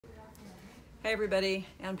Hey everybody,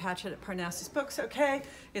 Ann Patchett at Parnassus Books. Okay,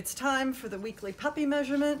 it's time for the weekly puppy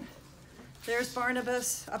measurement. There's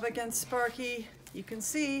Barnabus up against Sparky. You can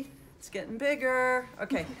see it's getting bigger.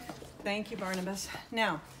 Okay, thank you, Barnabus.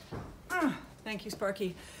 Now, thank you,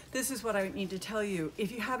 Sparky. This is what I need to tell you.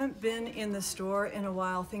 If you haven't been in the store in a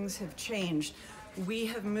while, things have changed. We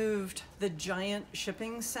have moved the giant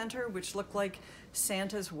shipping center, which looked like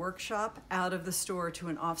Santa's workshop, out of the store to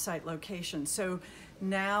an off-site location. So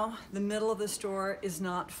now the middle of the store is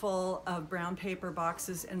not full of brown paper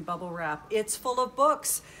boxes and bubble wrap. It's full of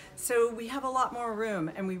books. So we have a lot more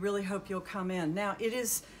room and we really hope you'll come in. Now it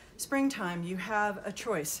is springtime. You have a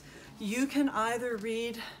choice. You can either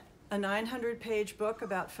read a 900-page book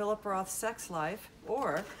about Philip Roth's sex life,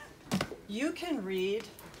 or you can read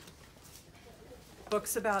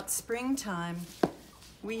books about springtime.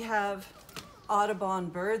 We have Audubon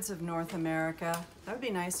Birds of North America. That would be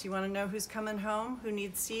nice. You want to know who's coming home, who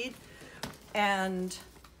needs seed? And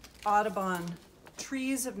Audubon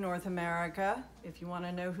Trees of North America, if you want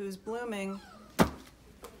to know who's blooming.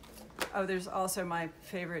 Oh, there's also my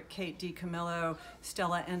favorite Kate DiCamillo,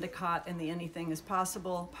 Stella Endicott, and the Anything is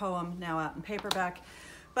Possible poem, now out in paperback.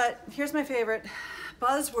 But here's my favorite,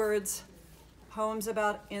 Buzzwords, poems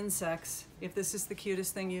about insects, if this is the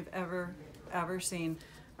cutest thing you've ever seen.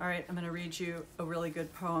 All right, I'm gonna read you a really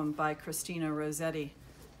good poem by Christina Rosetti,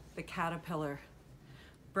 The Caterpillar.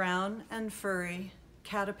 Brown and furry,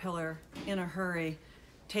 caterpillar in a hurry,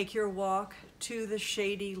 take your walk to the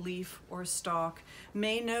shady leaf or stalk.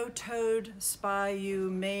 May no toad spy you,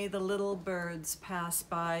 may the little birds pass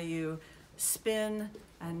by you. Spin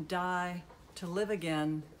and die to live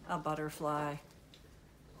again, a butterfly.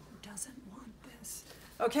 Who doesn't want this?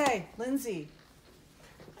 Okay, Lindsay.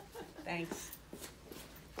 Thanks.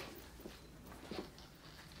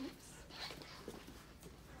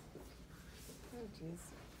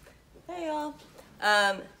 Hey y'all.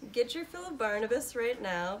 Get your fill of Barnabus right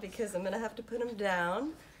now because I'm gonna have to put him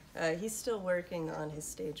down. He's still working on his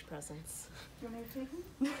stage presence. You want me to take him?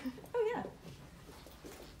 Oh yeah.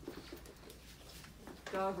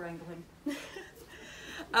 Dog wrangling.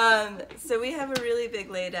 So we have a really big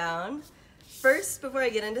laydown. First, before I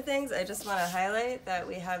get into things, I just want to highlight that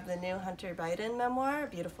we have the new Hunter Biden memoir,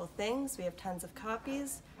 Beautiful Things. We have tons of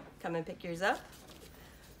copies. Come and pick yours up.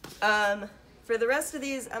 For the rest of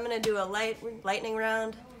these, I'm going to do a lightning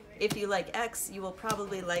round. If you like X, you will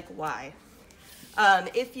probably like Y.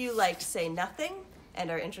 If you liked Say Nothing and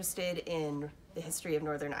are interested in the history of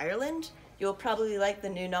Northern Ireland, you'll probably like the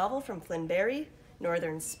new novel from Flynn Barry,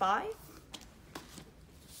 Northern Spy.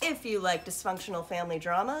 If you like dysfunctional family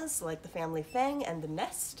dramas like The Family Thing and The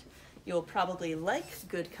Nest, you'll probably like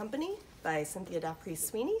Good Company by Cynthia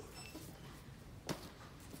D'Aprix-Sweeney.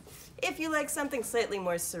 If you like something slightly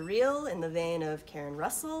more surreal in the vein of Karen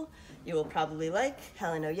Russell, you will probably like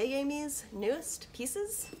Helen Oyeyemi's newest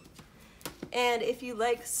pieces. And if you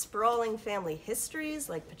like sprawling family histories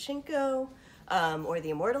like Pachinko or The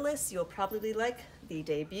Immortalists, you'll probably like the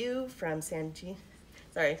debut from Sanjena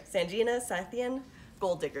Sathian,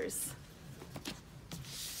 Gold Diggers.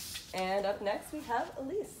 And up next we have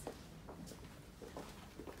Elise.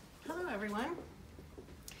 Hello everyone.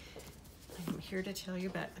 I'm here to tell you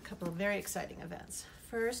about a couple of very exciting events.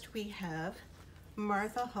 First, we have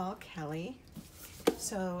Martha Hall Kelly.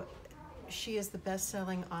 So she is the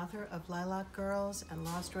best-selling author of Lilac Girls and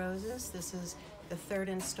Lost Roses. This is the third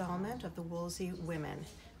installment of the Woolsey Women.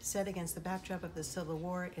 Set against the backdrop of the Civil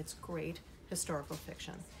War, it's great historical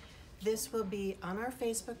fiction. This will be on our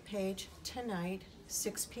Facebook page tonight,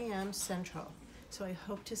 6 p.m. Central. So I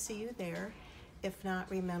hope to see you there. If not,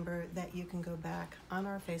 remember that you can go back on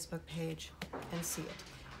our Facebook page and see it.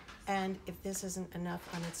 And if this isn't enough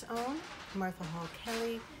on its own, Martha Hall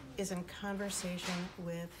Kelly is in conversation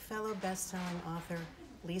with fellow best-selling author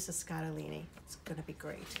Lisa Scottolini. It's gonna be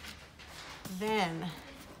great. Then,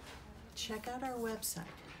 check out our website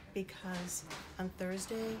because on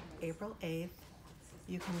Thursday, April 8th,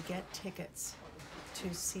 you can get tickets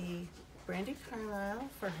to see Brandi Carlile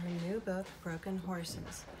for her new book, Broken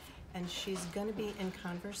Horses. And she's going to be in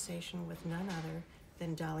conversation with none other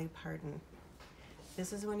than Dolly Parton.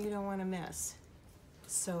 This is one you don't want to miss.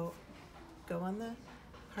 So go on the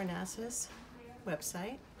Parnassus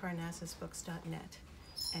website, parnassusbooks.net,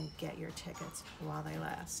 and get your tickets while they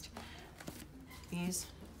last. These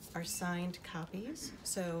are signed copies,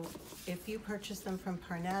 so if you purchase them from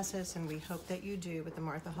Parnassus, and we hope that you do with the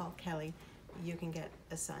Martha Hall Kelly, you can get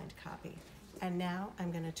a signed copy. And now I'm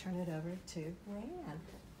going to turn it over to Rayanne.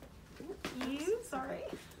 Thank you. Sorry.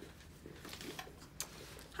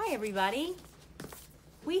 Hi, everybody.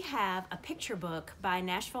 We have a picture book by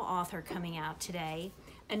Nashville author coming out today.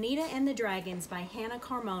 Anita and the Dragons by Hannah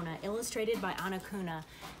Carmona, illustrated by Anna Kuna.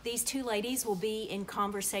 These two ladies will be in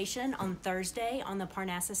conversation on Thursday on the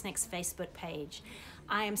Parnassus Next Facebook page.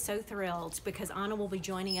 I am so thrilled because Anna will be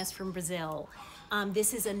joining us from Brazil.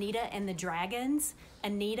 This is Anita and the Dragons.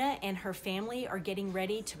 Anita and her family are getting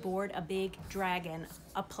ready to board a big dragon,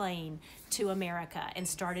 a plane, to America and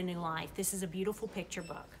start a new life. This is a beautiful picture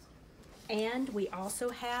book. And we also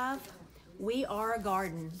have We Are a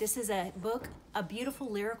Garden. This is a book, a beautiful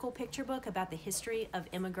lyrical picture book about the history of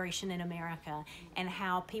immigration in America and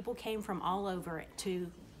how people came from all over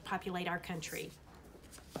to populate our country.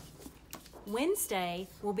 Wednesday,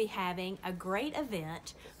 we'll be having a great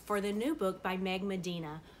event for the new book by Meg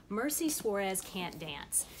Medina, Mercy Suarez Can't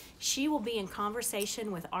Dance. She will be in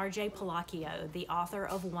conversation with R.J. Palacio, the author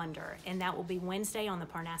of Wonder, and that will be Wednesday on the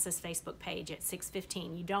Parnassus Facebook page at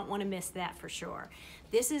 6:15. You don't want to miss that for sure.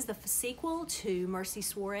 This is the sequel to Mercy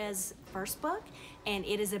Suarez's first book, and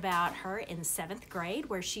it is about her in 7th grade,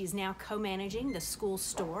 where she's now co-managing the school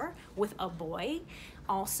store with a boy.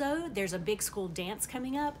 Also, there's a big school dance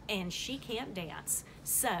coming up, and she can't dance.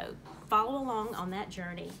 So, follow along on that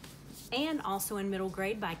journey. And also in middle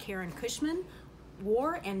grade by Karen Cushman,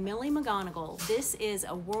 War and Millie McGonigal. This is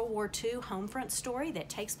a World War II homefront story that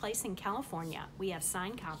takes place in California. We have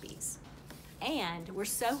signed copies. And we're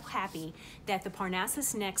so happy that the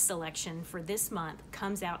Parnassus Next selection for this month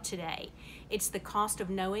comes out today. It's The Cost of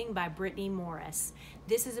Knowing by Brittany Morris.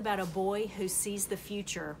 This is about a boy who sees the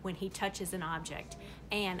future when he touches an object.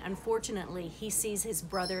 And unfortunately, he sees his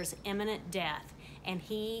brother's imminent death. And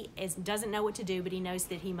he doesn't know what to do, but he knows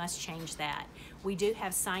that he must change that. We do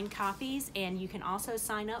have signed copies, and you can also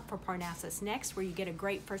sign up for Parnassus Next, where you get a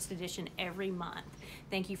great first edition every month.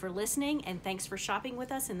 Thank you for listening, and thanks for shopping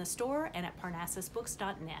with us in the store and at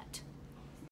parnassusbooks.net.